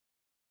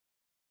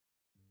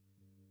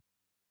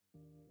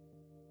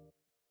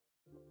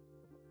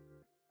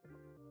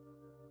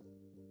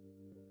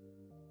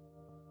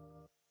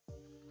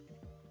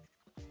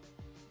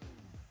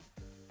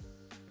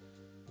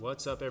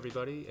What's up,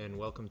 everybody, and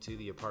welcome to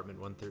the Apartment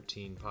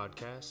 113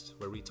 podcast,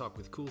 where we talk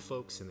with cool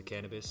folks in the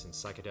cannabis and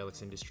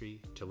psychedelics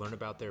industry to learn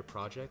about their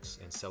projects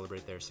and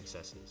celebrate their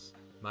successes.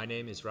 My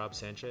name is Rob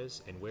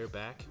Sanchez, and we're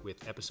back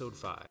with episode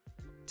 5.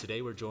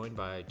 Today we're joined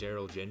by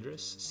Daryl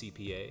Jendras,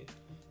 CPA.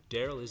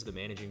 Daryl is the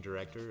managing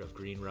director of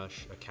Green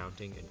Rush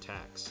Accounting and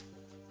Tax.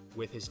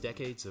 With his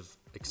decades of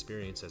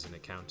experience as an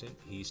accountant,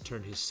 he's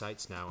turned his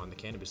sights now on the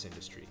cannabis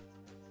industry.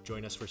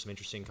 Join us for some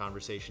interesting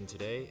conversation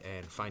today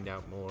and find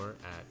out more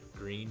at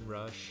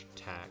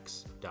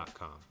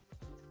greenrushtax.com.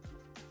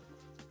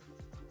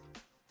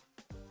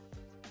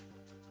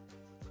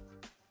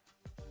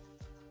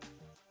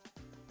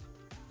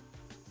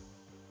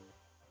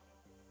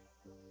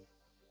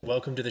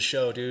 Welcome to the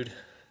show, dude.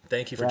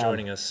 Thank you for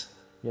joining us.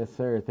 Yes,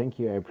 sir. Thank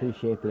you. I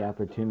appreciate the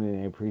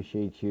opportunity. I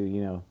appreciate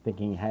you,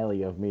 thinking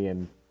highly of me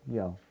and,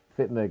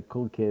 fitting the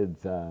cool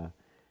kids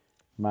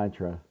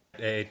mantra.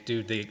 Hey,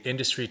 dude, the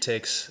industry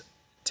takes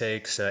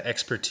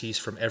expertise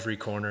from every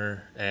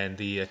corner, and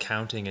the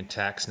accounting and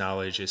tax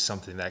knowledge is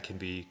something that can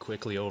be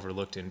quickly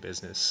overlooked in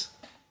business.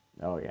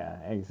 Oh, yeah,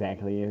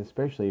 exactly.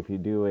 Especially if you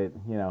do it,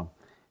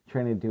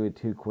 trying to do it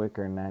too quick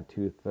or not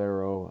too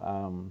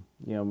thorough.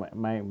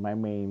 My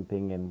main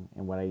thing and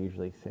what I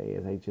usually say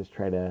is I just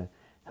try to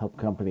help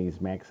companies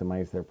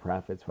maximize their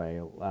profits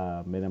by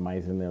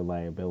minimizing their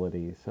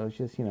liabilities. So it's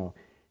just,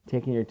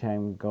 taking your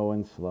time,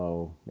 going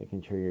slow,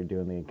 making sure you're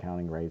doing the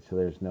accounting right so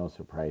there's no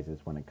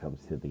surprises when it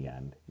comes to the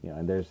end.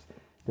 And there's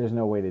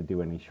no way to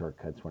do any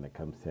shortcuts when it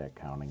comes to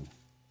accounting.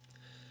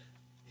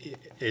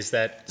 Is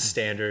that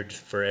standard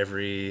for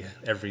every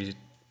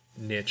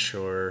niche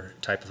or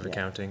type of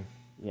accounting?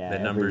 Yeah. The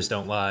numbers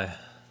don't lie.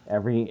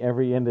 Every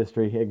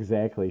industry,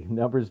 exactly.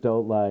 Numbers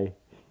don't lie.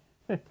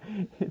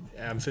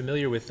 I'm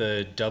familiar with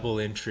the double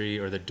entry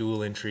or the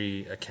dual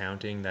entry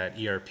accounting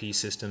that ERP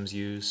systems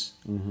use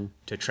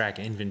to track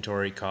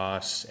inventory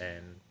costs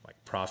and like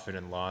profit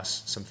and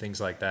loss, some things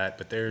like that.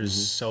 But there's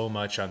so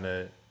much on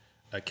the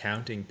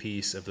accounting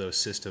piece of those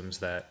systems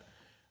that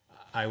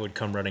I would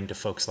come running to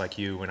folks like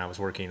you when I was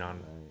working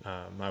on.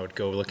 I would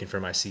go looking for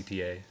my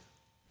CPA.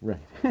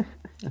 Right.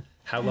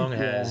 How long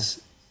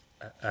has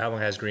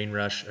Green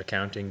Rush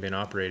Accounting been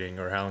operating,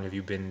 or how long have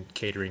you been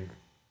catering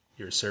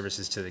your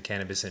services to the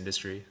cannabis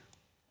industry?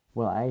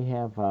 Well, I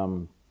have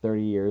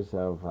 30 years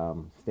of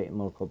state and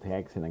local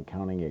tax and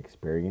accounting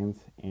experience,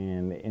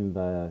 and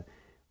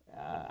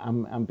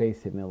I'm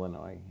based in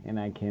Illinois, and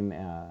I can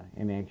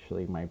and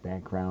actually my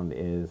background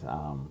is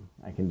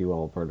I can do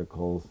all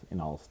verticals in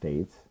all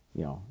states,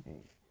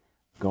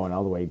 going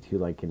all the way to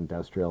like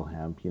industrial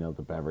hemp,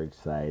 the beverage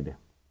side,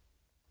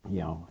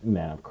 and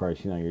then of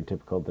course your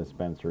typical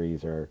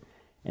dispensaries or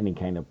any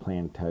kind of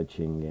plant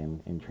touching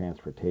and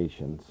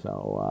transportation.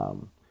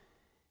 So,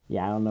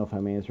 I don't know if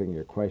I'm answering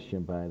your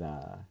question, but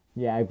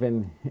I've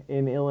been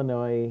in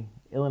Illinois.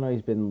 Illinois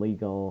has been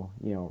legal,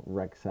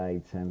 rec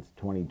side since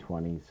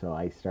 2020. So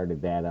I started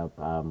that up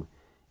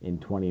in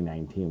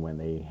 2019 when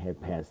they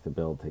had passed the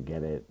bill to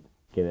get it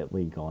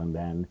legal. And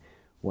then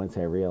once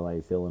I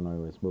realized Illinois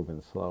was moving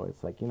slow,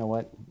 it's like, you know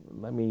what?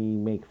 Let me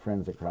make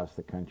friends across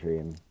the country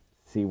and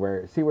see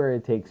where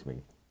it takes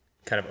me.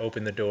 Kind of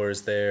open the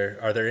doors there.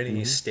 Are there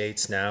any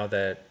states now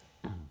that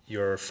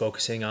you're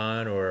focusing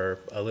on or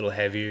a little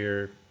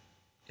heavier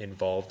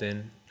involved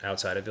in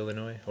outside of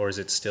Illinois? Or is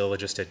it still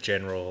just a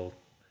general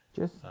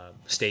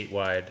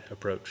statewide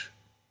approach?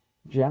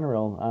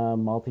 General,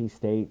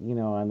 multi-state,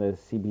 on the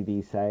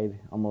CBD side,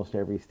 almost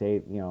every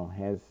state,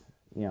 has,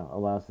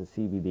 allows the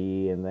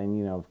CBD. And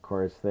then, of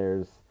course,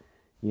 there's,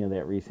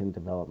 that recent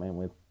development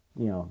with,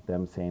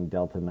 them saying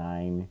Delta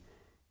 9,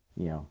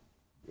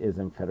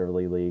 isn't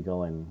federally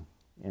legal and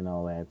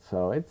all that.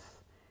 So it's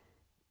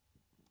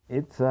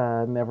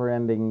never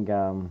ending.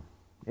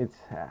 It's,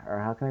 or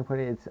how can I put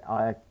it? It's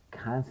a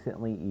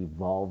constantly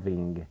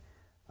evolving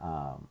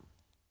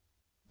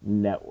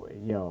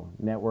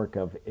network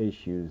of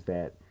issues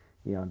that,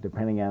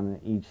 depending on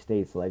each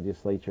state's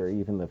legislature,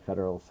 even the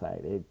federal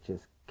side, it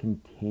just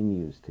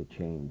continues to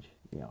change,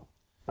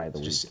 by the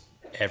week. Just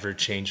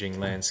ever-changing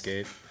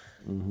landscape.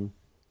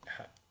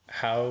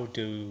 How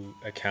do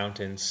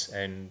accountants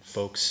and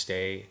folks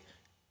stay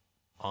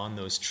on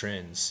those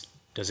trends?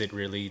 Does it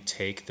really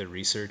take the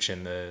research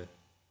and the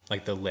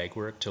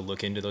legwork to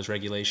look into those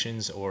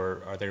regulations,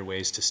 or are there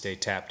ways to stay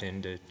tapped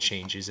into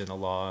changes in the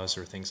laws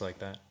or things like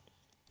that?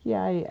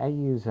 Yeah, I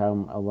use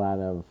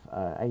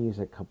I use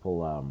a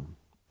couple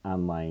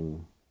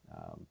online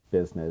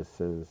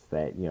businesses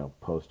that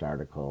post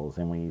articles,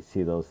 and when you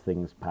see those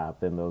things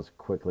pop, then those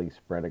quickly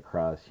spread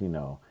across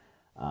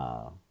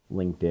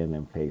LinkedIn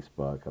and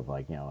Facebook of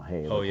like,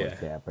 hey, look what's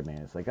happening.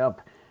 It's like,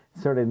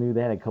 sort of knew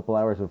that a couple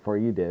hours before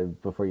you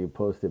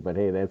posted, but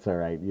hey, that's all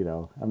right.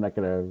 I'm not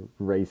going to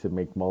race and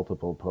make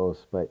multiple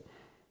posts, but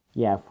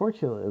yeah,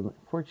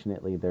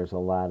 fortunately, there's a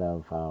lot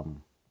of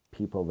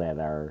people that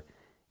are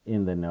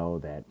in the know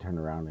that turn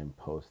around and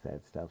post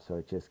that stuff. So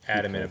it just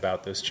adamant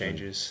about those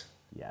changes.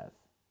 Yes.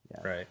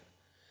 Right.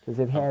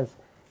 Because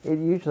it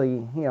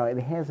usually,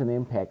 it has an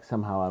impact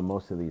somehow on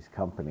most of these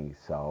companies.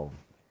 So,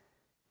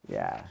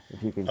 Yeah,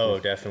 if you can Oh,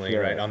 just definitely,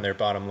 kill right. it. On their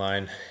bottom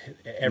line,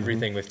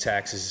 everything with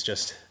taxes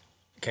just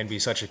can be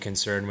such a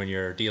concern when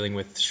you're dealing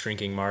with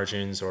shrinking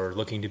margins or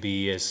looking to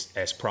be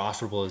as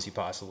profitable as you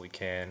possibly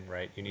can,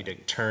 right? You need to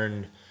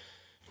turn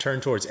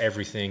towards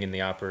everything in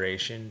the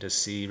operation to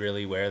see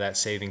really where that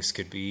savings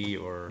could be,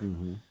 or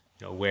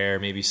Mm-hmm. where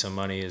maybe some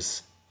money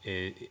is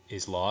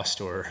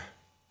lost or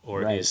is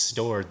Right.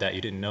 stored that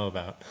you didn't know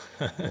about.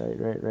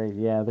 Right.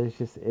 Yeah, there's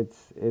just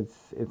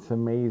it's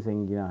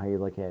amazing, how you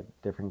look at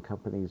different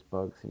companies'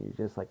 books and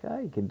you're just like, oh,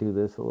 you could do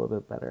this a little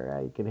bit better.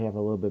 You could have a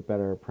little bit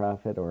better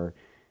profit, or,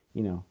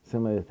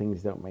 some of the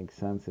things don't make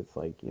sense. It's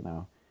like,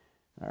 all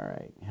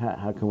right,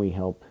 how can we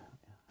help?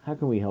 How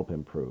can we help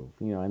improve?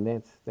 And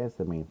that's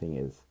the main thing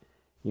is,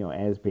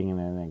 as being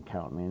an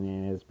accountant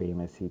and as being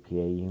a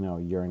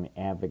CPA, you're an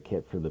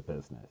advocate for the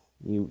business.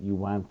 You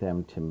want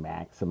them to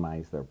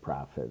maximize their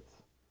profits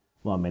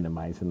while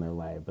minimizing their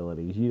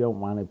liabilities. You don't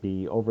want to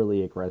be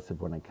overly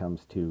aggressive when it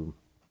comes to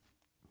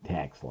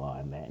tax law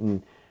and that.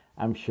 And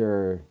I'm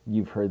sure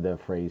you've heard the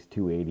phrase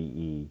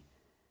 280E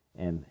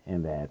and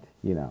that,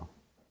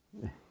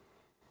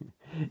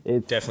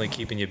 it's Definitely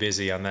keeping you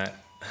busy on that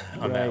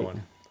right,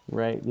 one.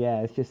 right.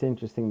 Yeah, it's just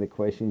interesting the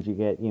questions you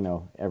get,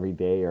 every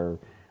day or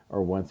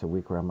once a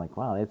week where I'm like,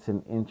 wow, it's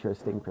an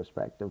interesting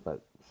perspective,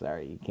 but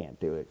sorry, you can't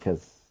do it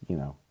because,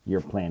 you're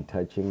plant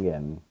touching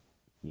and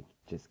you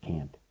just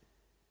can't.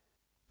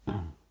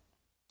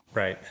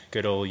 Right.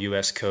 Good old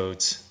U.S.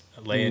 codes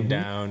laying Mm-hmm.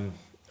 down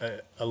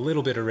a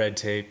little bit of red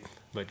tape,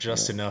 but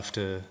just Right. enough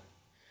to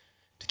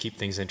keep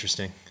things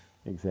interesting.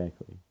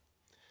 Exactly.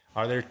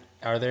 Are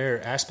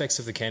there aspects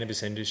of the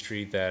cannabis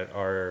industry that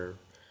are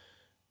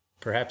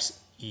perhaps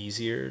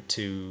easier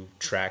to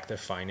track the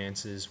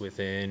finances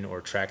within or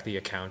track the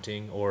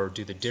accounting, or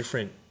do the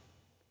different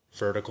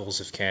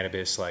verticals of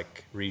cannabis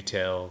like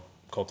retail,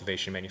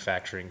 cultivation,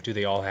 manufacturing, do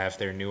they all have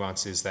their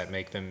nuances that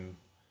make them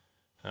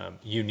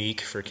unique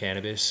for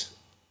cannabis?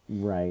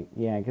 Right.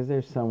 Yeah, because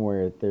there's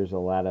somewhere there's a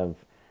lot of,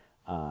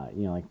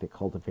 like the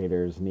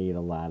cultivators need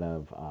a lot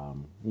of,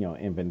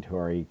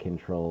 inventory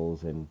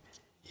controls and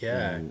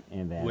Yeah.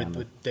 and that on Would the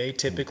would they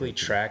typically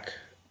plantation. track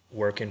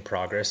work in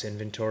progress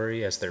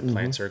inventory as their Mm-hmm.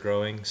 plants are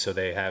growing, so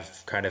they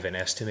have kind of an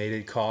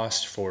estimated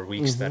cost for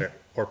weeks Mm-hmm. that are,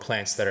 or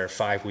plants that are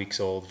 5 weeks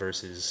old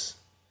versus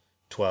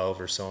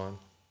 12 or so on?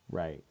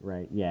 Right.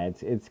 Yeah,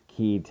 it's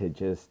key to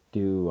just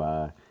do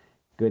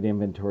good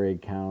inventory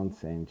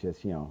counts and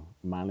just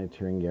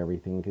monitoring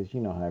everything because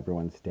you know how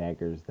everyone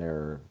staggers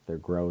their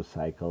grow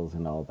cycles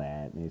and all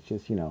that, and it's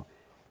just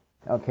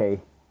okay,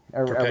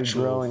 are we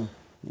Perpetual. growing?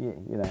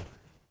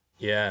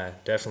 Yeah,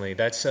 definitely.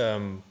 That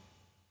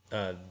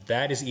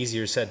is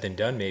easier said than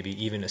done,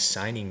 maybe even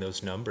assigning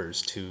those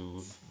numbers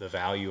to the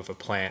value of a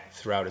plant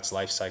throughout its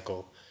life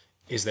cycle.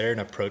 Is there an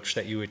approach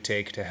that you would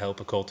take to help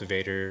a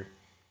cultivator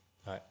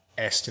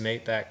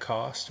estimate that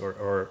cost,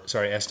 or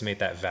sorry, estimate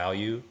that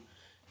value?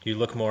 Do you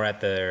look more at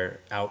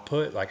their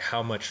output, like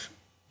how much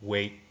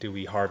weight do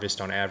we harvest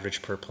on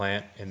average per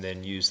plant, and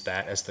then use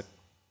that as the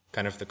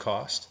kind of the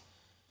cost?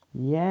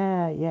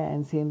 Yeah,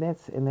 and see, and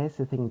that's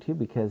the thing too,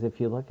 because if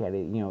you look at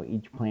it,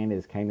 each plant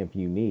is kind of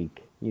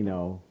unique,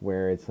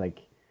 where it's like,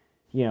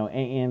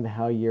 and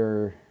how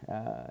you're,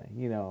 uh,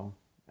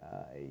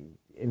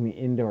 in the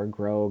indoor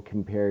grow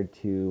compared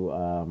to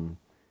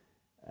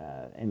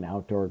an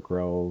outdoor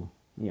grow,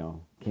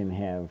 can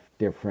have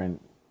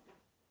different.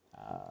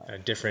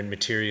 Different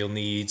material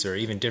needs or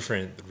even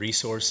different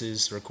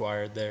resources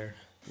required there.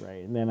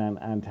 Right, and then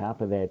on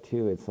top of that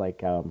too, it's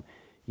like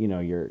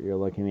you're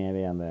looking at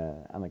it on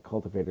the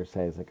cultivator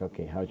side. It's like,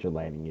 okay, how's your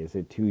lighting? Is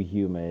it too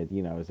humid?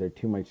 Is there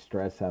too much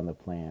stress on the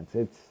plants?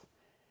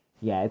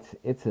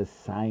 It's a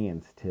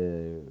science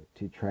to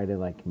try to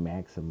like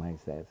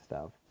maximize that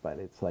stuff. But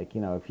it's like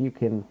if you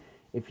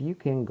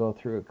can go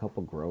through a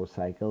couple grow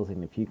cycles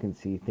and if you can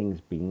see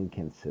things being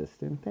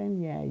consistent,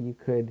 then yeah, you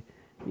could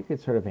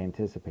sort of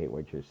anticipate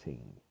what you're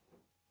seeing.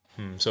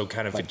 So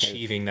kind of But there's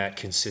achieving that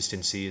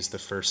consistency is the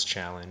first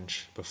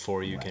challenge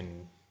before you right.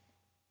 can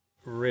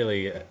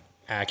really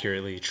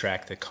accurately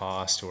track the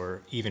cost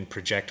or even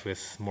project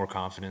with more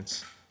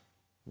confidence.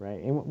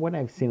 Right. And what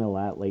I've seen a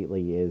lot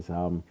lately is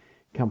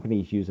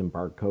companies using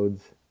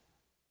barcodes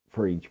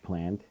for each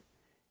plant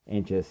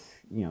and just,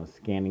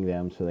 scanning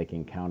them so they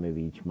can count it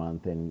each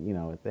month. And,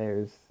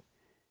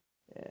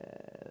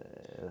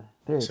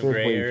 Some there's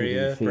gray ways you can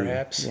area, see,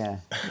 perhaps. yeah,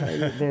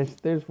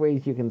 there's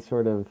ways you can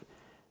sort of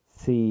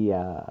see, you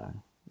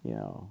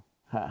know,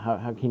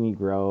 how can you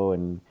grow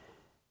and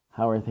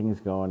how are things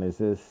going? Is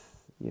this,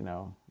 you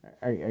know,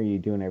 are you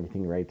doing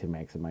everything right to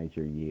maximize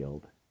your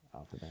yield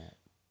off of that?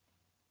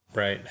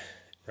 Right,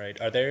 right.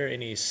 Are there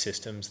any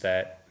systems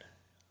that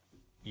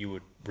you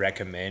would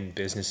recommend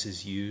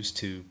businesses use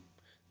to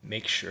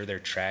make sure they're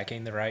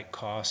tracking the right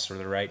costs or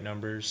the right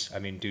numbers? I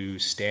mean, do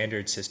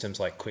standard systems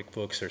like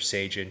QuickBooks or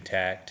Sage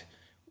Intact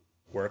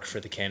work for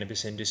the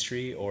cannabis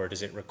industry, or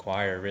does it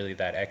require really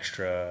that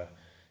extra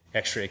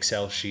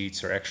Excel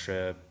sheets or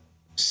extra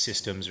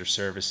systems or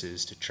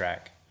services to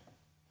track?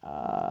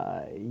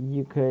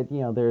 You could,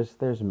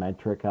 there's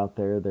Metric out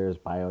there, there's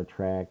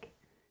BioTrack,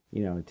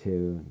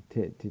 to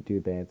do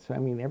that. So I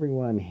mean,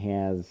 everyone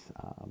has,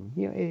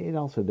 it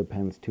also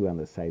depends too on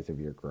the size of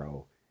your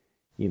grow.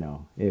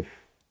 If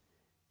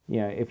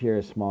if you're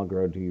a small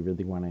grow, do you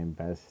really want to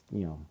invest,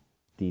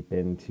 deep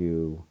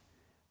into,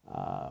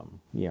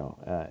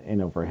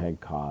 an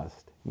overhead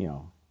cost,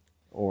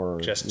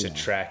 or just to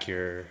track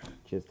your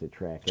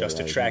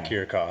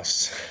your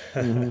costs.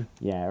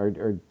 Yeah,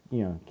 or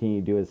can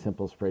you do a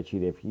simple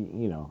spreadsheet if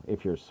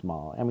if you're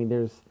small? I mean,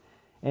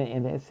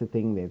 and that's the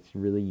thing that's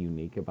really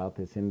unique about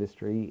this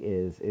industry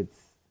is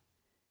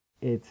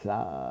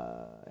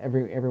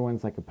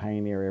everyone's like a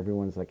pioneer,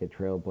 everyone's like a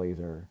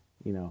trailblazer,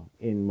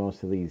 in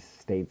most of these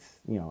states,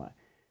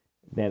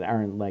 that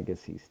aren't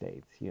legacy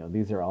states.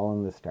 These are all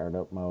in the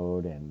startup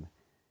mode, and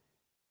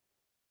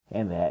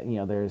that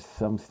there's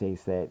some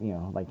states that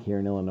like here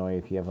in Illinois,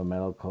 if you have a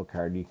medical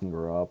card, you can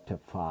grow up to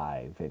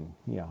 5. And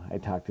I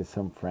talk to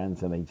some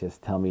friends and they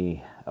just tell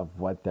me of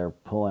what they're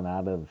pulling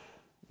out of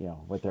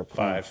what their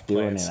plants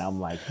doing, and I'm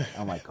like,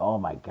 oh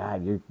my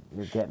God, you're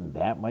getting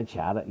that much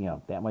out of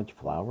that much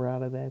flower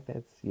out of that.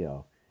 That's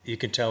You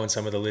can tell when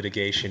some of the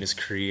litigation is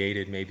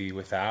created maybe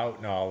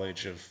without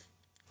knowledge of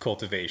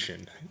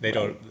cultivation. They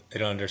don't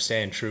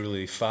understand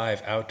truly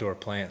 5 outdoor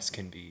plants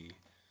can be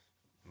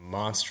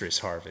monstrous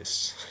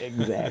harvests.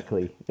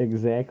 Exactly.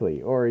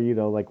 Or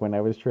like when I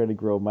was trying to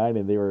grow mine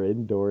and they were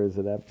indoors,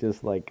 and I'm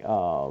just like,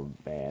 oh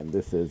man,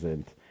 this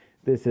isn't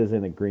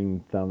a green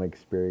thumb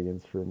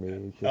experience for me.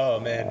 It's just, oh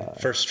man,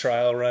 first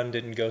trial run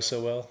didn't go so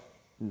well.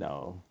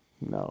 No.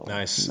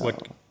 Nice. No.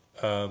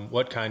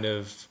 What kind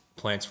of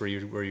plants were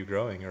you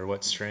growing, or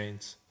what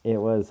strains?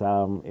 It was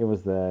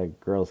the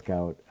Girl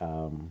Scout,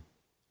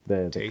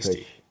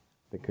 Tasty.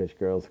 the Kush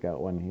Girl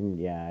Scout one.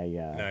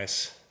 Yeah.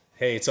 Nice.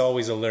 Hey, it's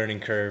always a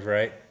learning curve,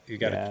 right? You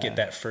got to get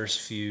that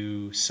first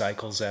few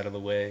cycles out of the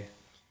way.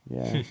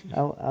 Yeah,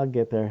 I'll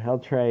get there. I'll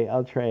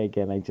try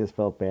again. I just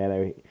felt bad.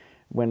 I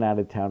went out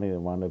of town and it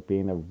wound up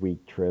being a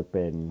week trip,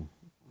 and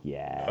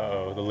yeah.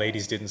 Oh, the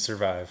ladies didn't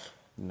survive.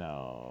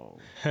 No.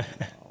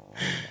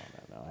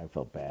 I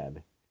felt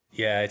bad.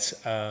 Yeah,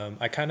 it's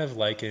I kind of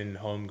liken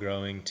home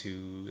growing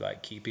to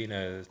like keeping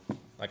a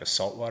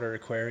saltwater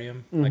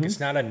aquarium. Mm-hmm. Like it's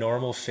not a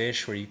normal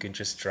fish where you can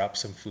just drop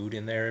some food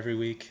in there every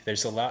week.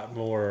 There's a lot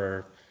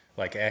more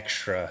like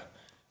extra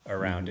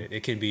around it.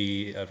 It can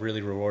be a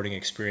really rewarding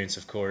experience,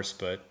 of course,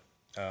 but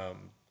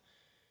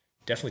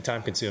definitely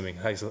time consuming.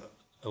 Like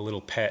a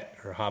little pet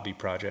or hobby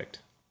project.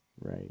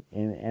 Right.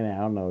 And I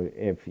don't know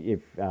if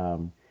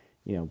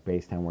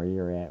based on where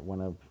you're at, one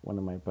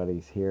of my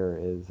buddies here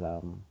is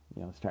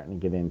starting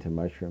to get into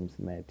mushrooms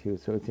and that too.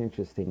 So it's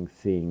interesting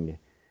seeing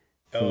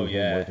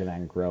him working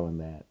on growing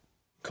that.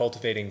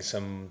 Cultivating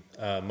some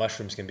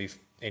mushrooms can be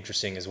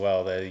interesting as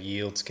well. The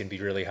yields can be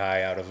really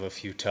high out of a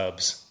few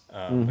tubs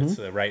with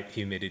the right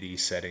humidity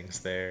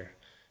settings there.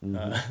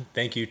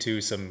 Thank you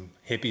to some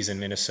hippies in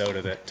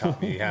Minnesota that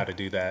taught me how to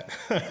do that.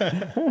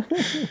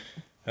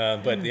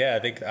 But yeah, I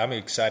think I'm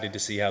excited to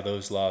see how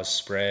those laws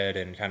spread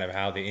and kind of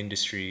how the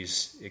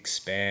industries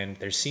expand.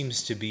 There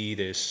seems to be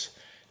this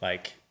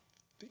like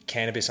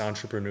cannabis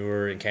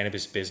entrepreneur and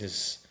cannabis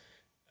business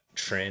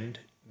trend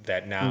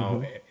that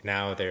now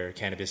they're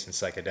cannabis and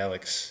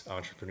psychedelics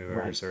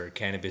entrepreneurs, or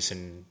cannabis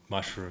and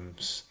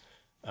mushrooms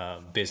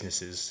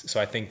businesses. So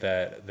I think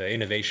that the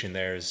innovation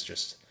there is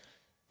just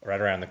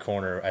right around the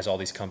corner as all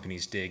these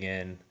companies dig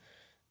in.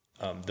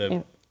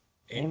 The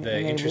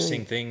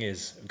interesting thing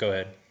is, go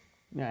ahead.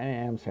 No,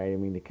 I'm sorry, I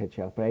didn't mean to cut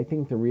you off, but I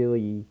think the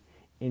really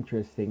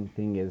interesting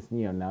thing is,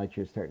 now that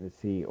you're starting to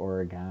see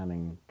Oregon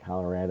and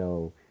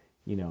Colorado,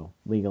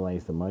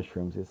 legalize the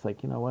mushrooms, it's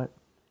like, you know what?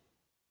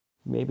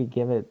 Maybe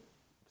give it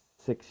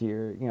 6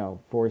 years, 4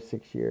 or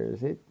 6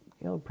 years.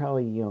 It'll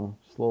probably,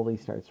 slowly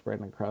start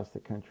spreading across the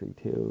country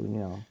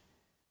too,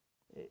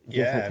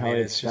 Yeah, like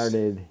it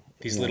started.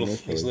 These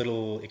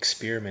little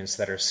experiments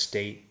that are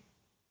state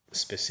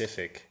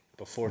specific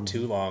before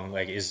too long,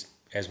 like is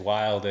as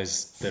wild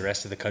as the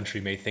rest of the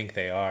country may think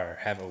they are,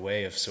 have a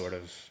way of sort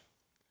of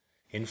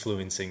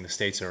influencing the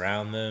states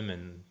around them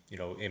and,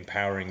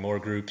 empowering more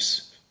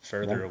groups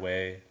further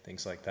away,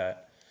 things like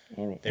that.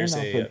 And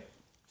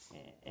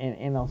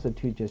also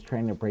too, just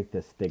trying to break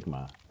the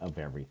stigma of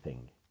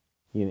everything.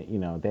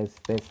 That's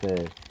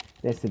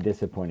the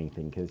disappointing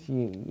thing, because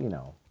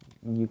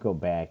you go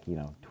back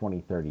 20,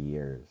 30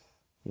 years,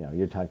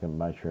 you're talking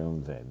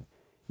mushrooms, and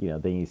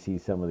then you see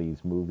some of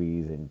these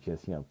movies and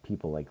just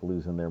people like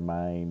losing their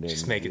mind and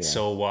just make it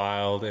so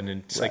wild, and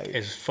it's like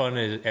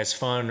as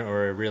fun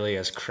or really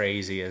as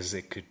crazy as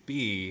it could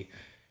be.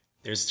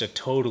 There's a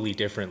totally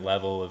different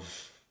level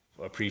of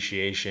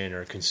appreciation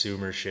or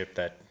consumership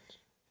that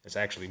is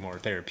actually more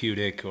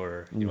therapeutic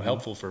or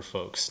helpful for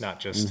folks, not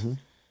just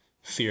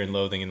fear and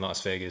loathing in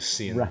Las Vegas,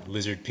 seeing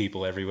lizard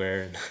people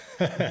everywhere.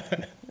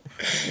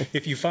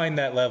 If you find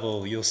that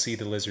level, you'll see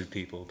the lizard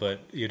people,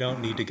 but you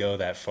don't need to go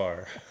that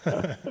far.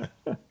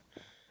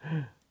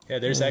 Yeah,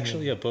 there's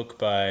actually a book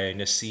by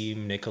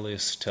Nassim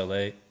Nicholas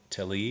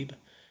Taleb,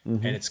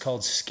 and it's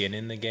called Skin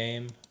in the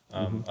Game,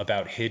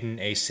 about hidden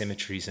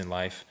asymmetries in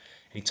life.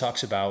 And he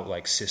talks about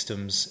like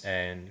systems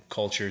and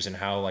cultures and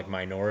how like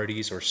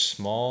minorities or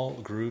small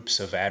groups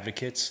of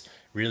advocates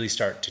really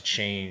start to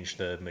change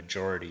the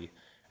majority.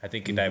 I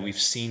think that we've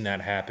seen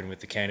that happen with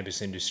the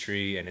cannabis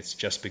industry, and it's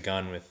just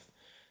begun with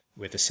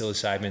the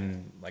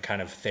psilocybin like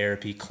kind of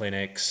therapy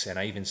clinics, and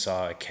I even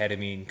saw a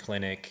ketamine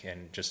clinic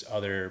and just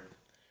other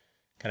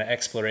kind of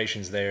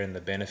explorations there and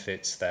the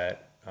benefits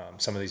that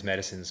some of these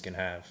medicines can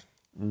have.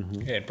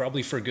 And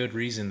probably for good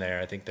reason there.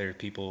 I think there are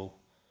people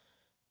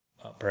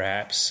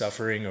perhaps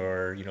suffering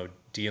or,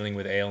 dealing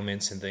with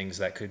ailments and things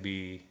that could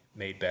be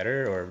made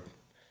better, or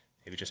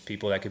maybe just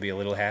people that could be a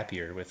little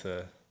happier with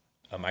a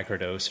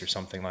microdose or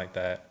something like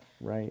that.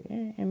 Right,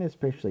 and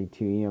especially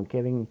too,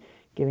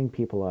 getting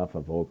people off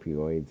of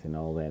opioids and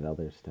all that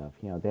other stuff.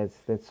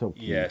 That's so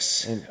key.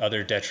 Yes, And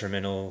other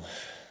detrimental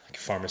like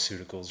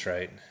pharmaceuticals,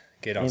 right?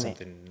 Get on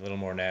something a little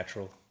more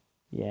natural.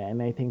 yeah,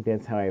 and I think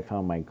that's how I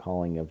found my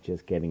calling of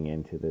just getting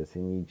into this.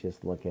 And you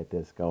just look at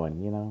this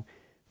going,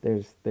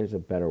 there's a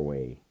better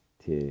way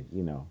to,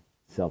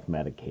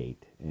 self-medicate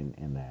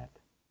and that.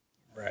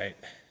 Right.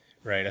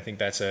 Right. I think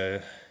that's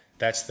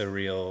the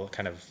real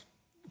kind of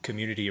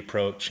community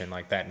approach and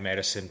like that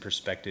medicine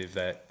perspective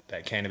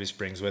that cannabis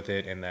brings with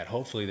it, and that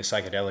hopefully the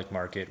psychedelic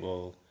market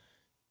will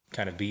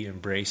kind of be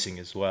embracing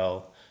as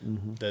well.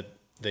 The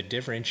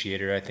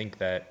differentiator, I think,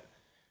 that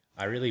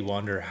I really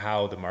wonder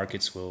how the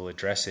markets will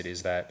address it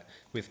is that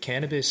with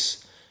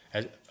cannabis,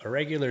 as a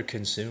regular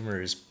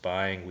consumer is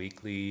buying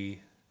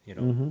weekly,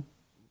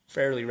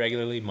 fairly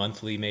regularly,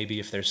 monthly maybe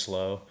if they're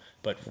slow,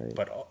 but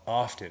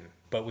often.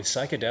 But with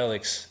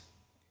psychedelics,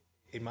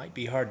 it might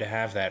be hard to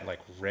have that like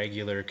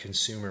regular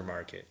consumer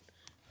market,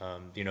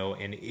 and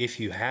if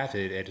you have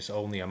it, it's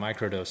only a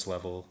microdose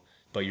level,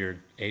 but you're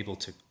able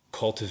to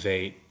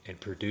cultivate and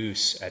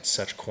produce at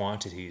such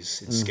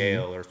quantities and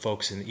scale, or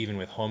folks even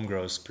with home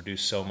grows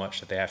produce so much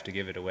that they have to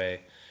give it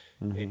away.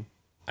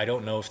 I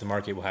don't know if the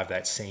market will have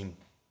that same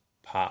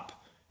pop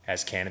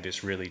as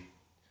cannabis really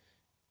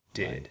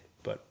did.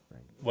 But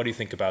what do you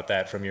think about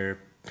that from your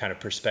kind of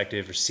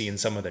perspective, or seeing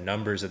some of the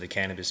numbers of the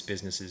cannabis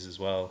businesses as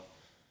well?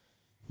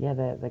 Yeah,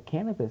 the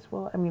cannabis.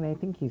 Well, I mean, I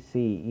think you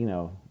see,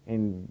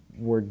 and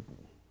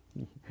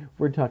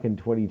we're talking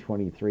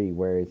 2023,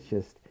 where it's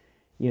just,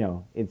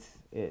 it's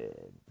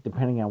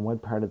depending on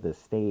what part of the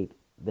state,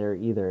 they're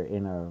either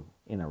in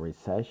a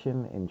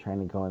recession and trying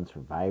to go in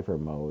survivor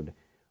mode,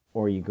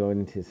 or you go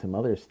into some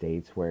other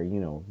states where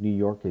New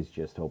York is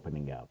just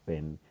opening up,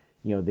 and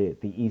the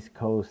East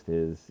Coast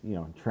is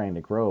trying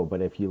to grow.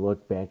 But if you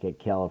look back at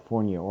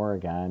California,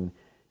 Oregon,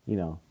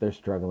 they're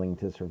struggling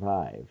to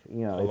survive.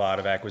 A lot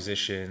of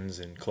acquisitions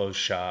and closed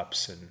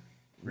shops and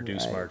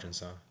reduced margins,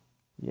 huh?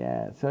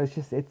 Yeah, so it's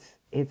just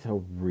it's a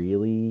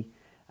really.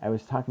 I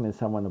was talking to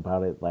someone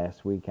about it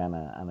last week on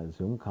a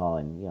Zoom call,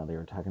 and they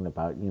were talking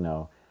about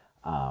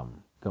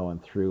going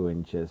through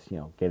and just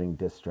getting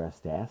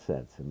distressed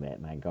assets and that,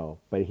 and I go,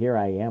 but here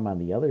I am on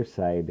the other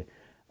side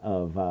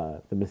of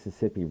the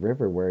Mississippi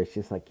River, where it's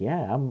just like,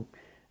 yeah,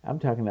 I'm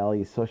talking to all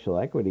these social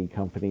equity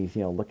companies,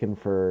 looking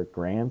for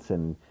grants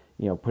and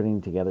putting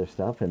together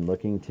stuff and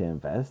looking to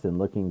invest and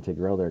looking to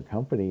grow their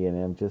company,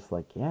 and I'm just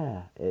like,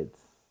 yeah,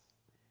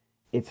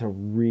 it's a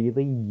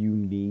really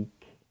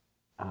unique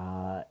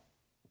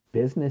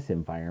business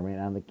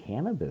environment on the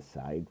cannabis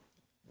side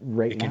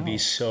right now. It can be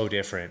so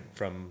different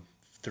from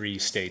 3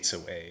 states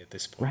away at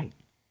this point. Right.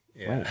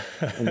 Yeah.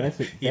 Right. And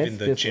that's even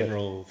the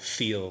general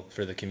feel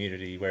for the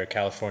community, where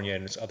California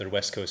and other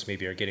West Coast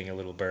maybe are getting a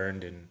little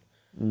burned and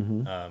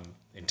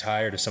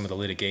tired of some of the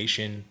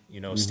litigation.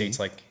 States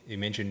like you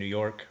mentioned, New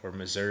York or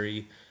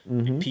Missouri,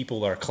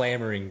 people are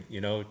clamoring.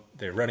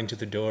 They're running to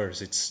the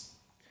doors.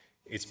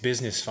 It's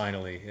business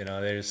finally.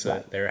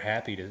 They're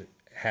happy to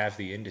have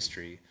the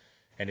industry,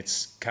 and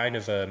it's kind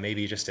of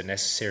maybe just a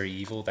necessary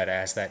evil that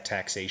as that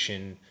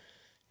taxation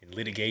and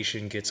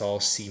litigation gets all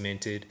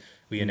cemented,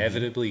 we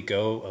inevitably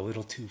go a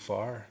little too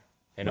far.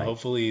 And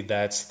hopefully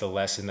that's the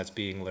lesson that's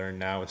being learned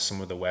now with some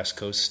of the West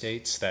Coast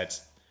states that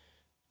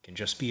can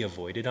just be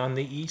avoided on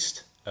the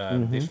East.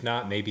 If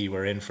not, maybe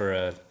we're in for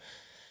a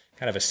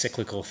kind of a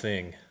cyclical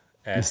thing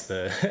as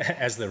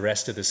the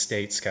rest of the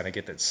states kind of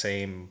get that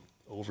same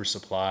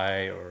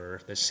oversupply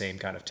or the same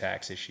kind of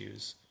tax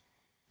issues.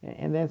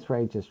 And that's where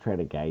I just try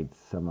to guide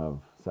some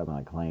of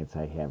the clients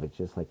I have. It's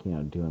just like,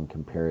 doing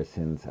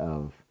comparisons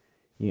of,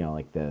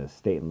 like the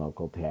state and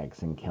local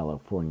tax in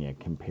California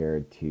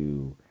compared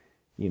to,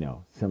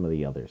 some of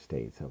the other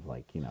states of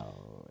like,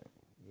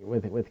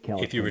 with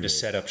California. If you were to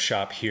set up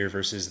shop here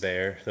versus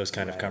there, those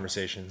kind of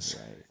conversations.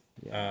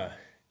 Right.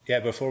 Yeah.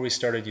 Before we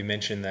started, you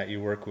mentioned that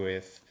you work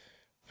with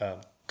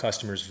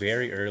customers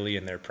very early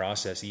in their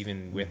process,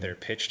 even with their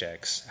pitch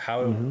decks.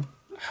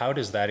 How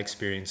does that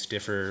experience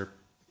differ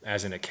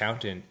as an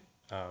accountant,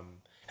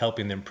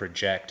 helping them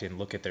project and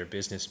look at their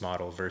business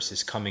model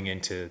versus coming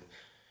in to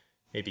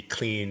maybe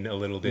clean a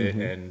little bit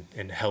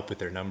and help with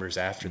their numbers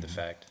after the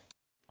fact?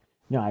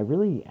 No, I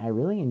really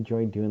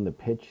enjoy doing the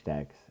pitch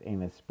decks,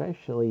 and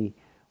especially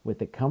with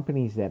the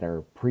companies that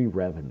are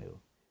pre-revenue,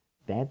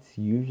 that's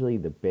usually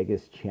the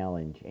biggest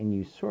challenge. And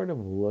you sort of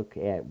look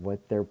at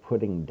what they're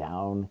putting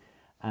down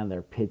on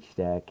their pitch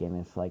deck, and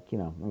it's like,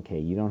 okay,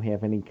 you don't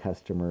have any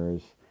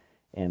customers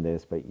and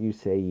this, but you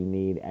say you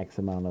need X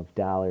amount of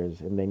dollars,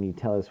 and then you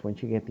tell us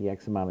once you get the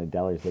X amount of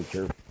dollars, that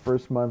your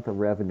first month of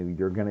revenue,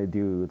 you're going to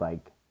do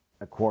like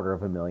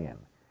 $250,000.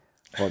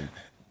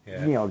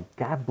 Well,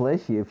 God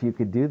bless you if you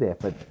could do that,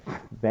 but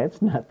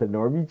that's not the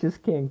norm. You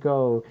just can't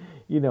go,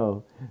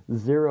 0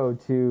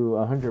 to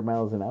 100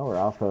 miles an hour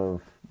off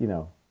of,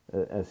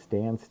 a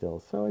standstill.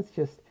 So it's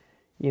just,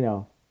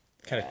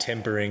 kind of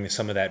tempering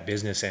some of that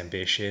business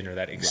ambition or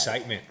that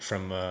excitement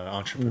from an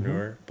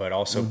entrepreneur, but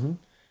also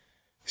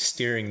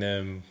steering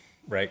them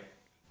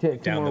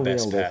down the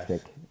best path.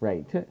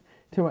 Right.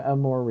 To a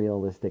more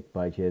realistic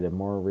budget, a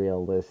more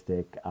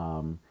realistic,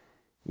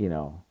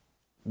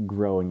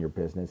 grow in your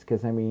business.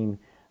 Because I mean,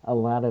 a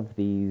lot of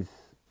these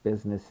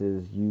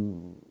businesses,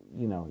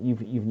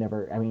 you've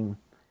never. I mean,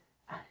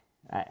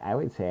 I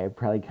would say I've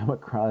probably come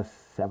across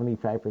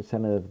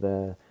 75% of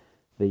the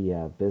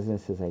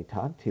businesses I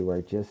talk to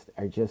are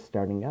just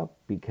starting up,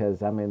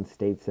 because I'm in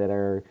states that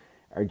are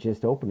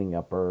just opening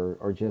up,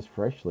 or just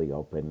freshly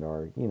opened,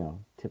 or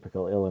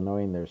typical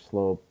Illinois and their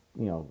slow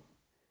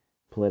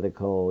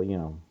political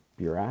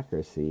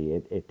bureaucracy.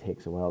 It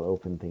takes a while to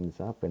open things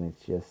up, and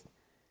it's just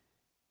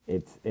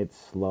it's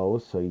slow.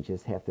 So you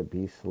just have to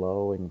be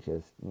slow and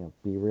just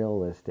be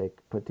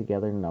realistic, put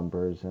together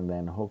numbers, and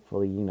then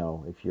hopefully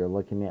if you're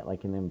looking at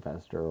like an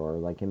investor or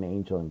like an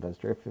angel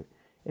investor,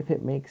 if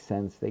it makes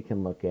sense, they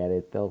can look at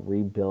it. They'll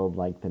rebuild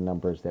like the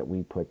numbers that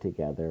we put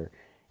together,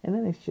 and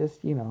then it's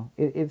just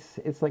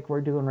it's like we're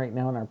doing right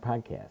now in our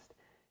podcast.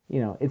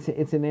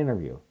 It's an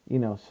interview.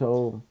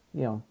 So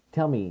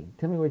tell me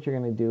what you're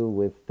going to do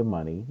with the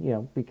money.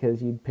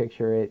 Because you'd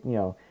picture it.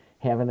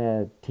 Having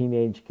a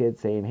teenage kid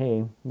saying,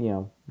 "Hey,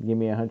 give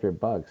me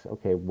 $100."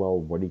 Okay, well,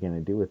 what are you going to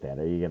do with that?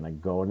 Are you going to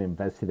go and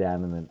invest it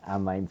on an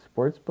online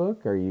sports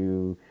book? Are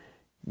you,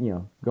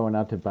 going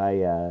out to buy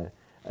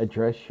a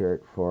dress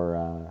shirt for,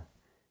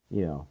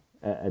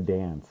 a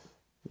dance?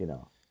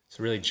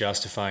 So really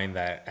justifying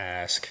that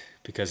ask,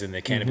 because in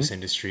the cannabis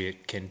industry,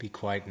 it can be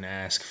quite an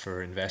ask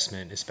for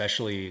investment,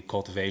 especially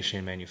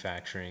cultivation,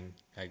 manufacturing.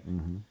 I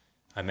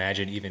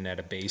imagine even at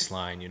a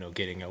baseline,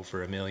 getting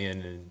over $1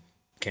 million and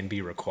can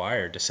be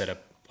required to set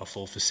up a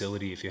full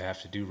facility if you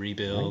have to do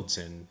rebuilds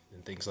and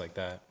things like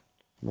that.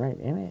 Right,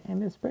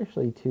 and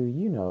especially too,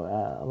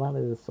 a lot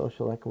of the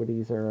social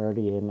equities are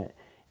already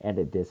at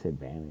a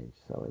disadvantage.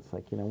 So it's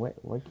like,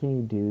 what can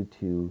you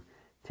do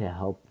to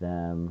help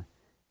them,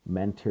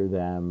 mentor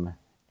them,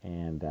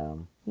 and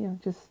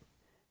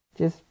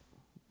just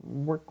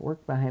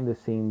work behind the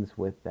scenes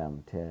with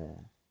them to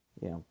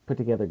put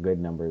together good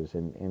numbers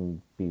and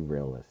be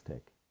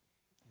realistic.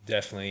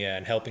 Definitely, yeah,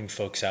 and helping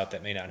folks out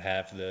that may not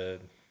have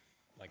the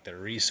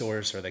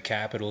resource or the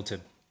capital to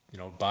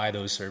buy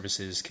those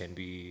services can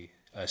be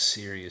a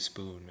serious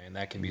boon, man.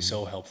 That can be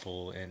so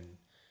helpful in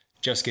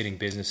just getting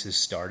businesses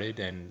started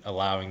and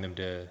allowing them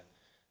to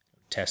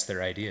test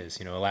their ideas,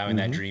 allowing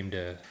that dream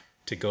to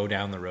go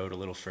down the road a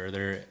little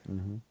further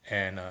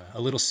and a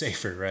little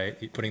safer,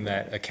 right? Putting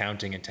that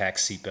accounting and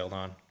tax seatbelt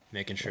on,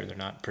 making sure they're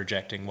not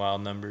projecting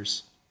wild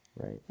numbers.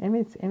 Right, and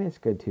it's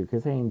good too,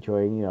 because I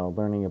enjoy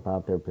learning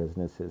about their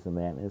businesses and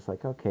that. And it's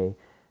like, okay,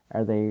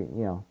 are they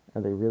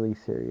really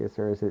serious,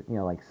 or is it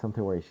like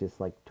something where it's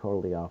just like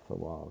totally off the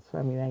wall? So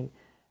I mean,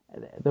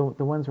 the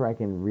ones where I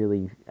can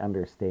really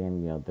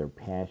understand, they're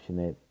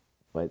passionate,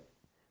 but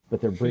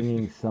they're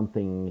bringing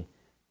something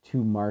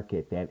to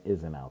market that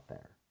isn't out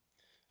there.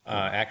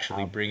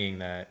 Actually bringing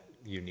that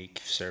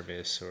unique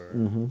service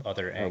or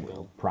other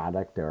angle,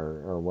 product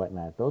or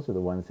whatnot. Those are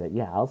the ones that,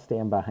 I'll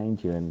stand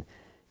behind you. And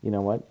you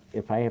know what?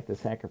 If I have to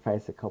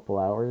sacrifice a couple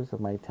hours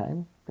of my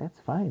time, that's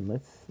fine.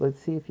 Let's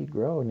see if you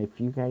grow, and if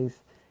you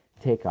guys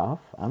take off,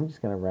 I'm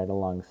just going to ride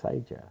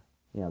alongside you.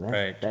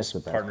 That's just the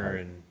best partner part.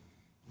 and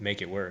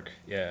make it work.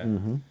 Yeah,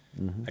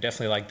 I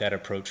definitely like that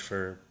approach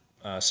for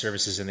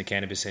services in the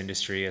cannabis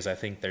industry, as I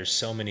think there's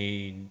so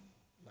many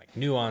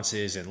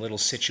nuances and little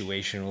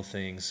situational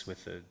things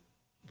with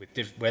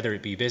whether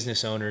it be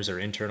business owners or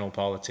internal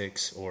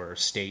politics or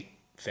state,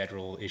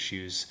 federal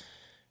issues.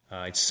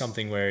 It's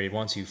something where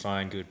once you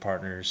find good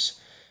partners,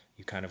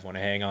 you kind of want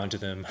to hang on to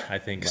them. I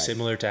think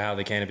similar to how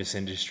the cannabis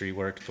industry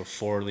worked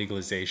before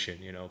legalization,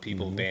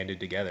 people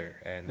banded together,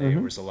 and there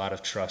was a lot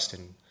of trust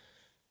and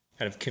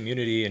kind of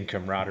community and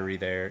camaraderie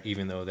there,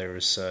 even though there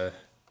was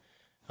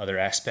other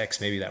aspects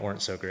maybe that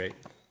weren't so great.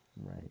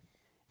 Right.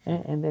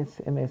 And that's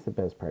the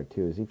best part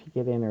too, is if you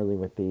get in early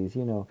with these,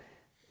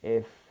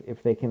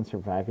 if they can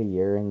survive a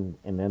year and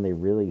then they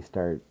really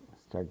start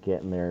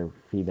getting their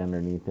feet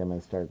underneath them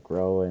and start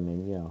growing,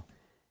 and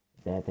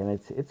then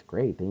it's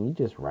great. Then you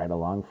just ride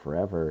along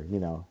forever.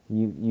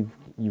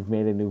 You've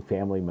made a new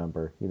family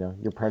member.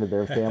 You're part of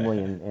their family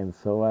and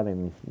so on,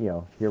 and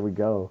here we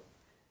go.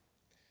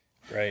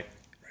 Right.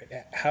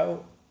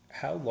 How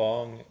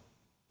long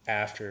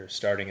after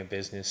starting a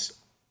business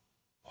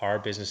are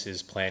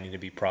businesses planning to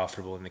be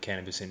profitable in the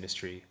cannabis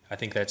industry? I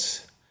think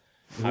that's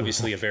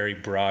obviously a very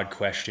broad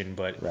question,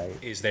 but Right.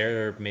 is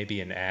there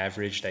maybe an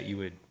average that you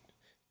would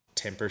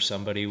temper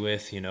somebody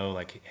with,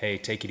 like, hey,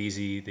 take it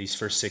easy. These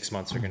first 6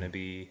 months are going to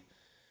be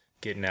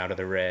getting out of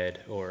the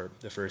red, or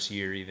the first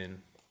year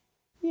even.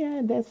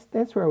 Yeah,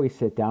 that's where we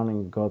sit down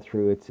and go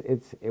through.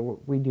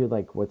 We do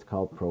like what's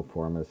called pro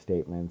forma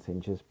statements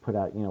and just put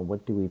out,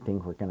 what do we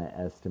think we're going to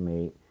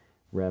estimate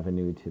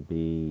revenue to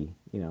be.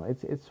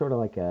 It's sort of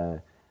like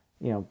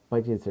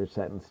budgets are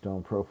set in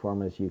stone. Pro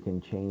formas you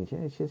can change,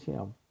 and it's just,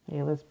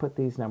 hey, let's put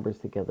these numbers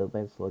together.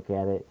 Let's look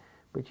at it.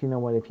 But you know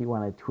what? If you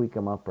want to tweak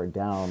them up or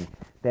down,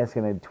 that's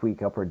going to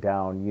tweak up or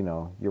down,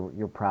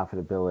 your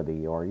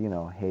profitability. Or,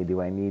 hey, do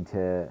I need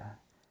to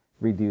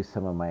reduce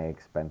some of my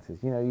expenses?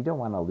 You don't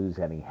want to lose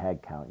any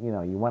headcount.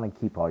 You want to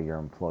keep all your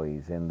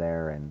employees in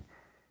there,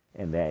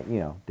 and that,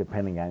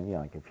 depending on,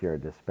 like if you're a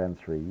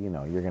dispensary,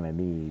 you're going to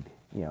need,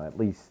 at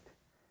least,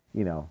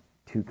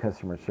 2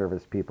 customer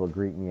service people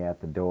greeting you at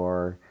the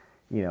door,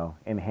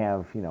 and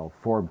have,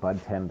 4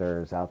 bud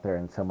tenders out there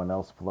and someone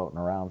else floating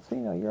around. So,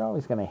 you're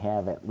always going to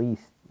have at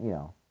least,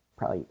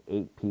 probably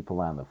 8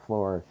 people on the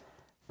floor.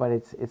 But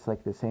it's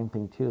like the same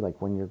thing too,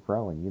 like when you're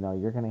growing,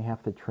 you're going to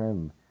have to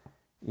trim,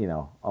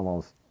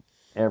 almost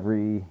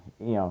every,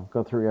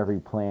 go through every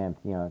plant,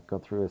 go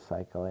through a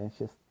cycle. And it's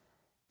just,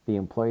 the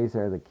employees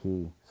are the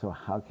key. So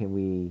how can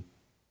we,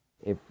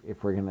 if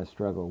we're going to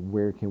struggle,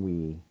 where can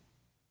we,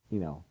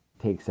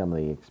 take some of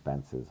the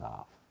expenses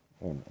off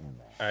in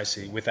that? I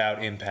see, without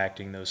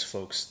impacting those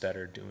folks that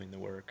are doing the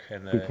work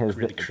and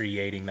really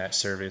creating that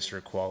service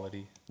or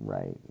quality.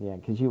 Right, yeah,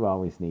 because you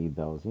always need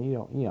those. And you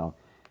don't,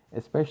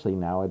 especially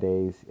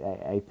nowadays,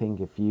 I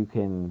think if you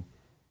can,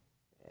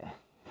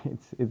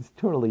 it's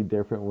totally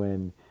different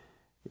when,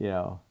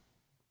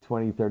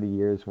 20, 30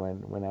 years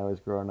when I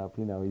was growing up,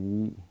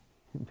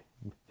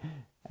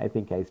 I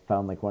think I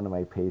found like one of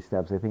my pay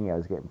stubs. I think I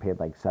was getting paid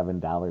like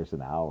 $7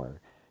 an hour.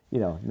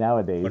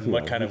 Nowadays.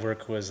 What kind of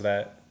work was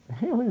that?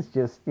 It was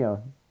just,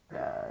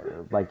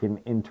 like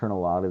an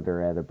internal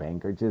auditor at a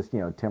bank, or just,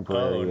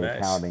 temporary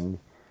accounting,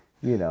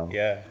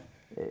 Yeah.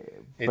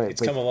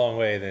 It's come a long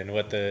way than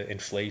what the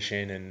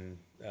inflation and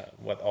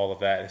what all of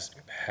that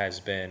has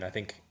been. I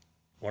think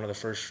one of the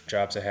first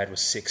jobs I had was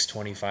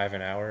 $6.25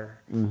 an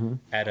hour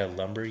at a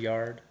lumber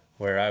yard,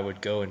 where I would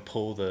go and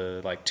pull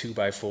the like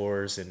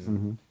 2x4s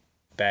and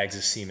bags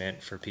of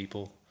cement for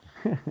people.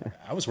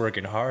 I was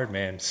working hard,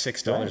 man.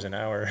 $6 an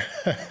hour,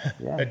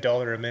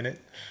 $1 a minute.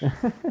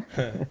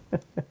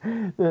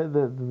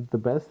 The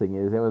best thing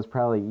is, it was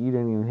probably, you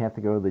didn't even have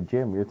to go to the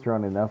gym. You're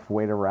throwing enough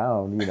weight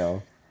around,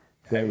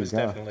 It was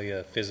definitely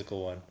a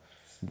physical one.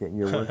 Getting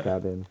your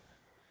workout in.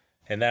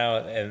 And now,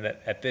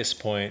 at this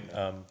point,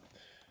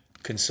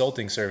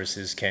 consulting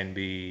services can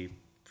be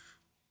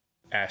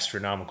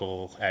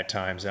astronomical at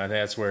times. And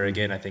that's where,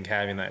 again, I think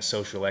having that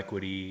social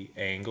equity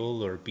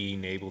angle, or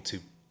being able to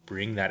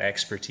bring that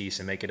expertise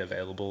and make it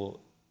available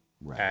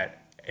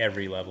at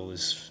every level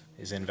is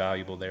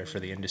invaluable there for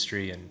the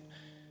industry, and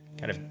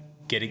kind of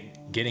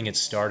getting it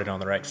started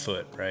on the right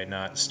foot, right?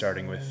 Not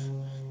starting with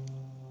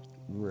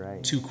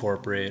too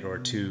corporate or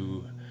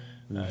too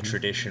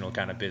traditional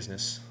kind of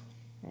business.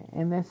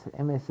 And that's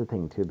the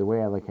thing too. The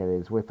way I look at it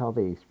is, with all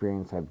the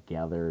experience I've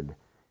gathered,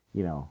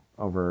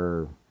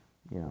 over,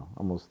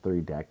 almost 3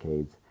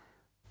 decades,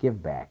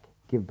 give back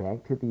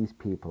to these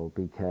people,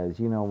 because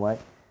you know what?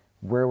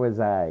 Where was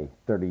I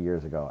 30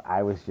 years ago?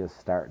 I was just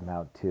starting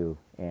out too.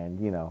 And,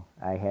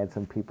 I had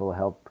some people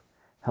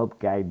help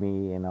guide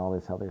me and all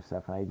this other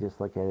stuff. And I just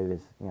look at it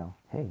as,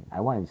 hey,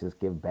 I want to just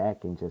give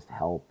back and just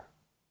help.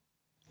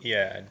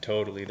 Yeah,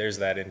 totally. There's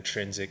that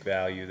intrinsic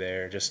value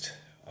there. Just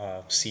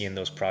seeing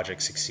those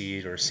projects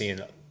succeed, or seeing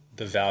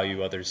the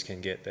value others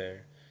can get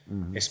there.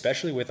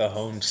 Especially with a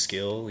honed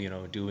skill,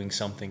 doing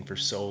something for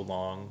so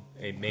long,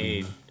 it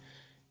may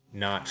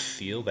not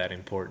feel that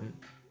important.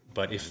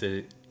 But if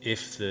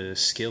the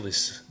skill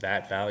is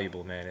that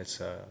valuable, man,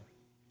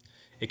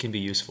 it can be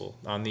useful.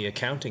 On the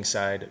accounting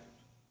side,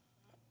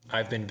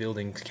 I've been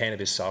building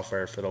cannabis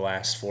software for the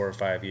last 4 or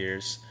 5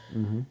 years,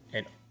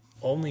 and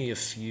only a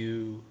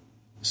few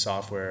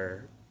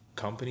software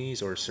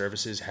companies or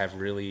services have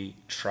really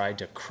tried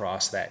to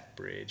cross that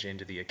bridge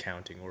into the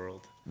accounting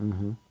world.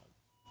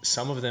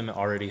 Some of them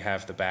already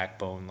have the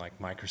backbone, like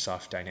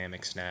Microsoft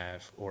Dynamics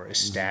Nav, or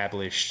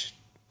established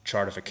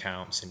chart of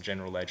accounts and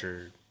general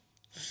ledger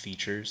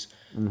features,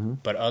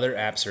 but other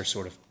apps are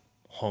sort of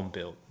home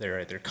built.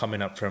 They're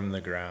coming up from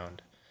the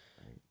ground.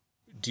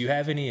 Do you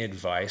have any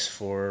advice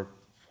for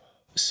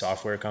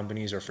software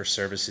companies or for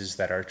services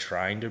that are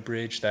trying to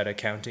bridge that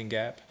accounting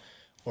gap,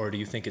 or do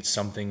you think it's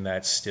something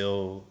that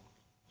still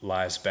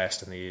lies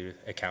best in the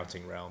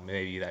accounting realm,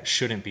 maybe that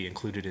shouldn't be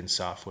included in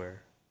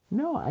software?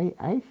 No,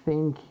 I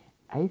think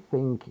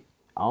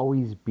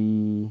always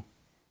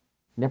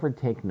never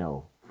take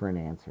no for an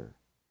answer,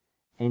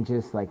 and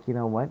just like, you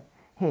know what?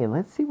 Hey,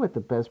 let's see what the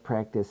best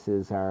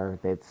practices are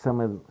that some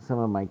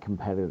of my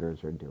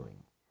competitors are doing.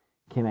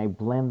 Can I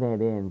blend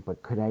that in,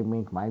 but could I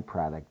make my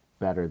product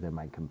better than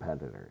my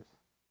competitors?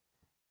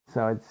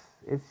 So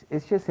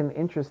it's just an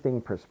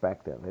interesting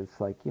perspective. It's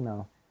like,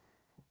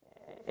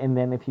 and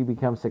then if you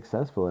become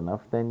successful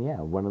enough, then yeah,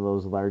 one of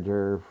those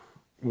larger,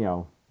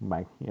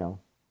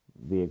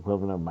 the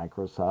equivalent of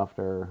Microsoft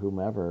or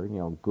whomever,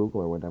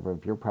 Google or whatever,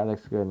 if your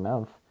product's good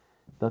enough,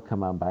 they'll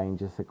come on by and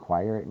just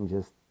acquire it and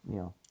just,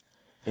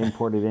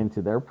 import it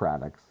into their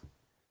products.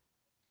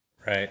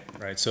 Right.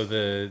 So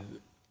the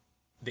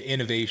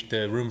innovation,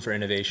 the room for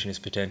innovation is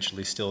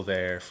potentially still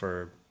there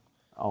from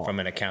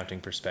an accounting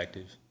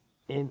perspective.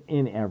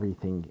 In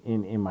everything,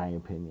 in my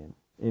opinion,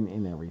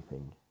 in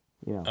everything,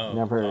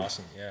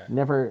 Awesome. Yeah.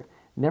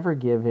 never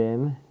give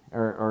in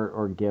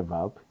or give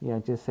up.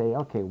 Just say,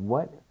 okay,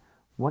 what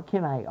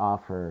can I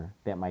offer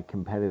that my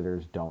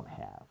competitors don't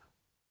have?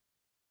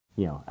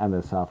 On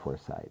the software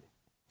side.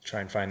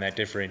 Try and find that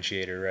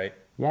differentiator, right?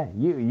 Yeah,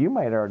 you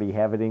might already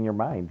have it in your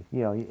mind.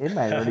 It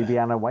might already be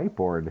on a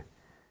whiteboard.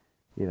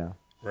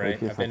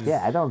 Right. It's just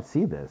I don't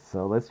see this,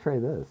 so let's try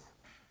this.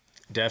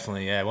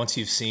 Definitely, yeah. Once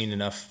you've seen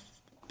enough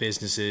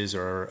businesses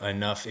or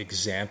enough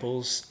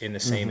examples in the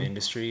same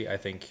industry, I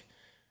think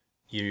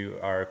you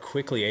are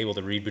quickly able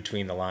to read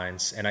between the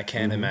lines. And I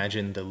can't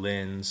imagine the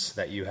lens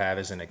that you have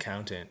as an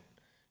accountant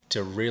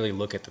to really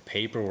look at the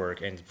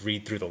paperwork and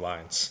read through the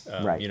lines.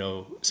 Right.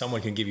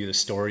 Someone can give you the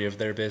story of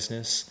their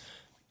business,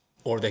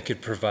 or they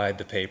could provide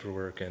the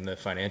paperwork and the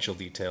financial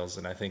details.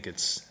 And I think it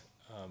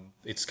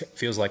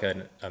feels like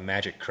a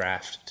magic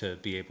craft to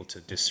be able to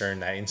discern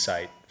that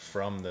insight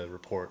from the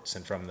reports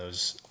and from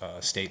those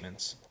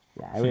statements.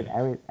 Yeah,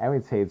 I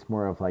would say it's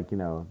more of like, the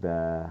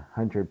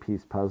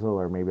 100-piece puzzle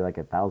or maybe like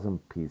a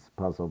 1,000-piece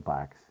puzzle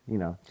box.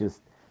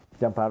 Just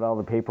dump out all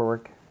the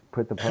paperwork,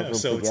 put the puzzle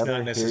so together. It's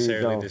not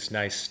necessarily this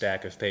nice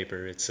stack of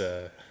paper. It's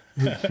a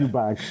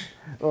shoebox.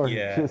 Or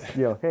just,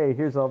 hey,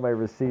 here's all my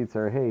receipts,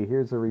 or hey,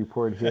 here's a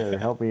report here,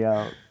 help me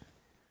out.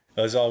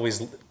 There's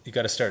always, you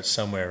got to start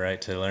somewhere,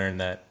 right, to learn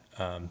that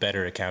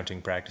better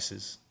accounting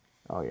practices.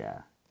 Oh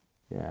yeah,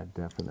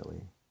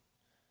 definitely.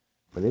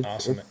 But it's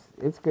awesome.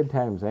 It's good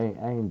times. I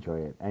enjoy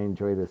it. I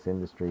enjoy this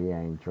industry.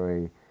 I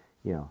enjoy,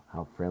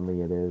 how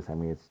friendly it is. I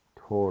mean, it's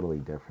totally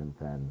different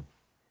than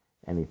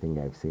anything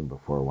I've seen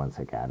before once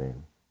I got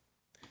in.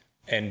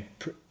 And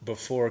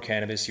before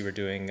cannabis, you were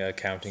doing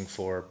accounting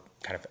for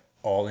kind of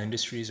all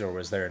industries, or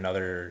was there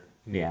another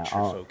niche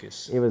or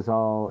focus? It was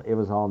all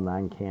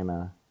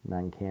non-canna,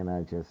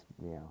 just,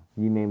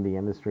 you name the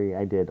industry.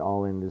 I did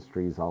all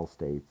industries, all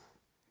states.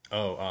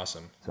 Oh,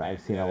 awesome. So I've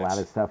seen a lot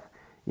of stuff.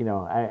 I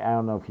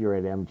don't know if you were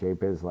at MJ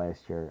Biz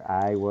last year.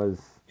 I was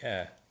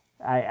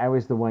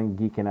the one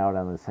geeking out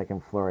on the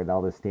second floor at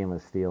all the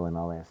stainless steel and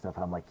all that stuff.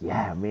 I'm like,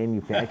 yeah,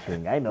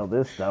 manufacturing. I know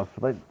this stuff.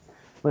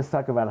 Let's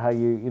talk about how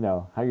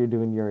how you're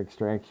doing your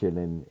extraction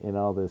and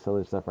all this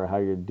other stuff, or how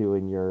you're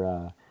doing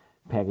your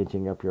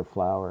packaging up your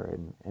flour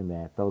and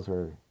that.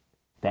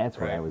 That's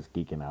what I was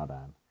geeking out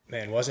on.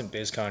 Man, wasn't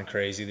BizCon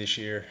crazy this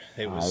year?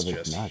 It was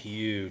just nuts.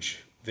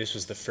 Huge. This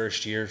was the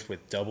first year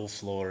with double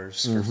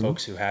floors. For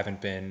folks who haven't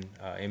been,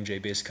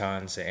 MJ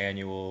BizCon's the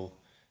annual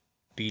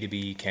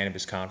B2B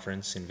cannabis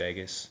conference in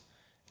Vegas,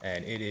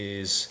 and it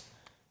is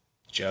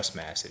just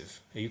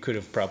massive. You could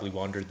have probably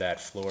wandered that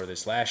floor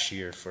this last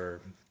year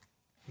for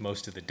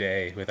most of the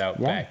day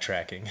without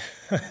backtracking.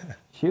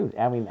 Shoot,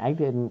 I mean, I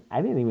didn't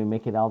even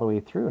make it all the way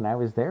through, and I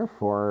was there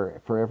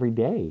for every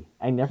day.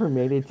 I never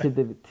made it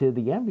to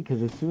the end,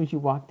 because as soon as you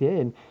walked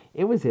in,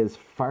 it was as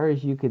far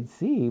as you could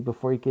see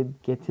before you could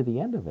get to the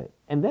end of it.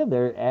 And then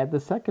they're at the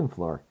second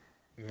floor.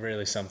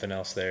 Really something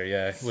else there,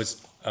 yeah.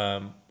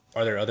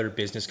 Are there other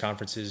business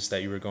conferences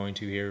that you were going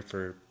to here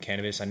for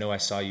cannabis? I know I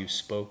saw you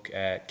spoke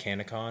at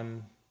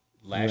CannaCon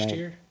last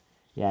year.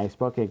 Yeah, I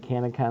spoke at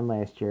CannaCon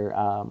last year.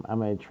 I'm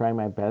going to try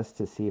my best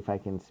to see if I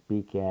can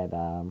speak at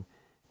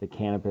the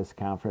cannabis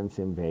conference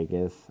in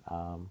Vegas.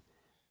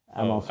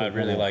 I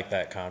really like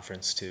that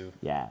conference too.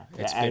 Yeah.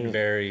 It's been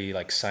very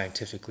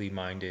scientifically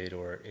minded,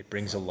 or it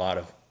brings a lot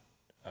of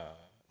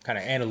kind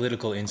of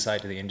analytical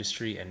insight to the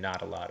industry and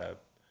not a lot of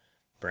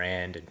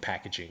brand and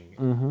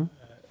packaging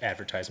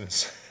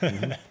advertisements.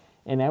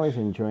 And I was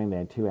enjoying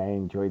that too. I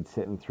enjoyed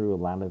sitting through a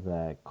lot of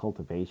the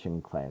cultivation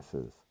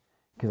classes,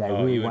 because I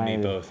really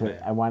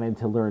wanted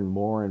to learn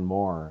more and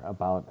more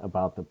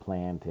about the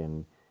plant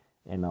and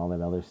all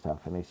that other stuff.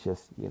 And it's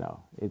just,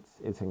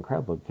 it's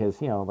incredible,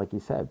 because, like you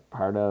said,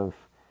 part of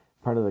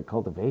the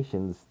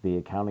cultivation's the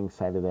accounting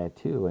side of that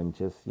too, and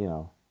just,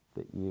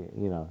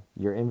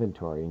 your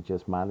inventory and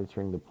just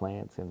monitoring the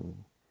plants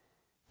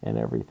and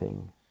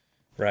everything.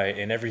 Right,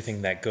 and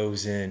everything that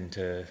goes in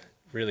to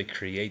really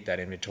create that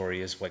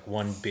inventory is like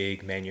one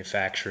big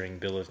manufacturing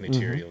bill of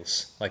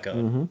materials, like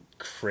a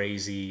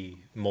crazy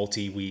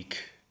multi-week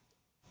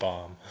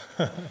bomb.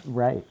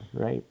 Right.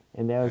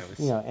 And that was,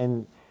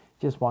 and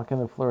just walking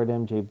the floor at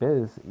MJ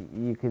Biz,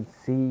 you could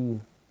see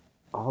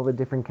all the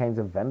different kinds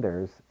of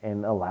vendors,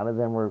 and a lot of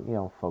them were,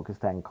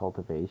 focused on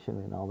cultivation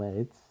and all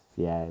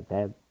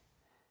that.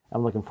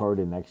 I'm looking forward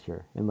to next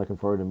year, and looking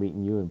forward to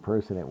meeting you in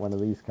person at one of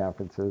these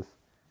conferences.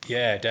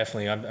 Yeah,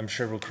 definitely. I'm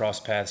sure we'll cross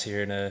paths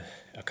here in a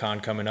con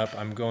coming up.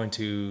 I'm going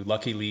to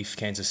Lucky Leaf,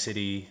 Kansas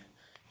City,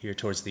 here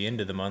towards the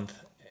end of the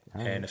month,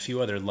 and a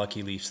few other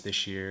Lucky Leafs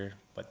this year.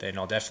 but then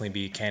I'll definitely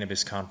be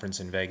Cannabis Conference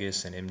in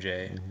Vegas and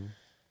MJ. Mm-hmm.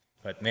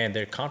 But man,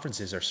 their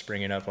conferences are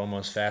springing up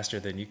almost faster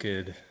than you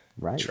could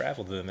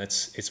travel to them.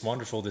 It's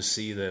wonderful to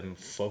see them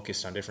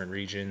focused on different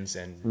regions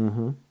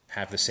and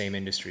have the same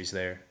industries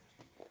there.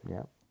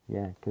 Yep.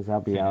 Yeah, because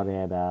I'll be out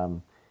at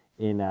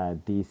in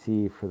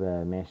DC for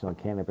the National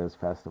Cannabis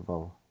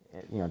Festival.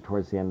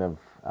 Towards the end of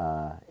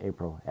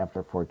April,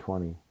 after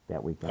 420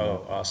 that weekend.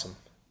 Oh, awesome!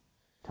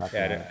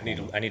 Yeah,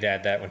 I need to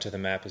add that one to the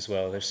map as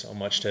well. There's so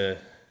much to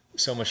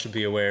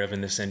be aware of in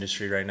this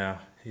industry right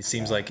now. It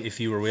seems like if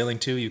you were willing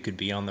to, you could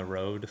be on the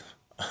road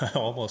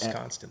almost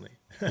constantly.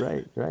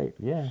 Right.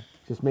 Yeah,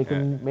 just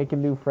making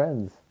new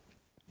friends.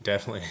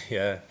 Definitely,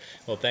 yeah.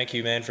 Well, thank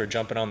you, man, for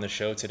jumping on the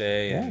show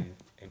today and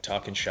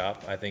talking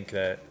shop. I think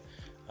that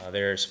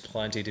there's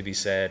plenty to be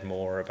said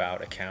more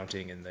about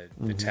accounting and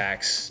the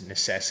tax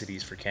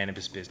necessities for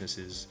cannabis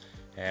businesses.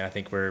 And I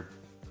think we're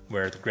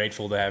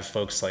grateful to have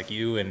folks like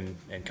you and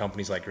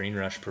companies like Green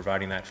Rush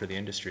providing that for the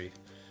industry.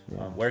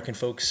 Yeah. Where can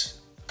folks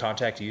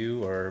contact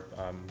you or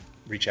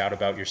reach out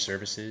about your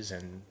services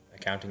and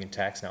accounting and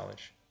tax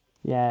knowledge?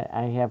 Yeah,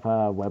 I have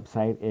a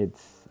website.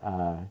 It's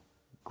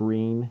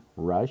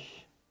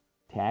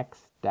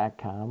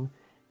greenrushtax.com.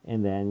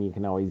 And then you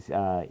can always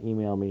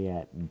email me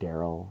at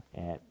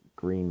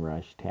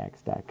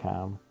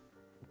daryl@greenrushtax.com.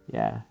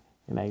 Yeah.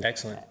 And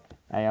Excellent.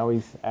 I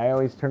always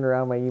turn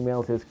around my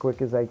emails as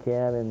quick as I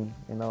can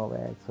and all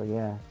that. So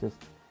yeah,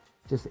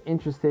 just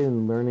interested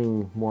in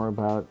learning more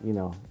about,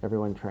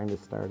 everyone trying to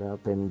start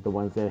up and the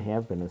ones that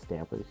have been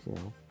established,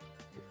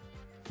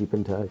 keep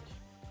in touch.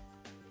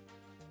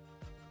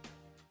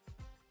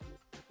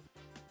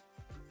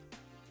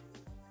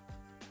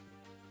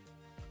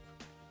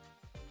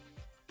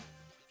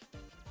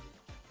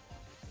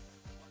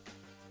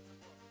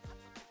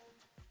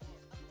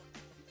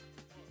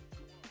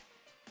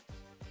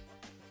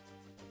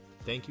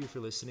 Thank you for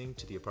listening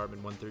to the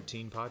Apartment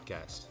 113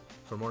 podcast.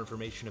 For more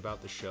information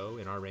about the show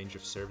and our range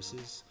of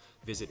services,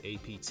 visit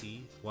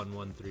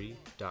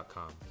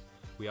apt113.com.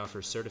 We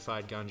offer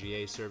certified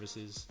ganjier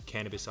services,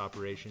 cannabis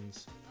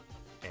operations,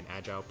 and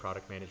agile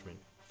product management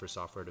for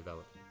software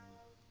development.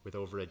 With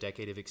over a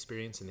decade of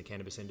experience in the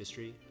cannabis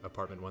industry,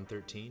 Apartment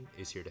 113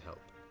 is here to help.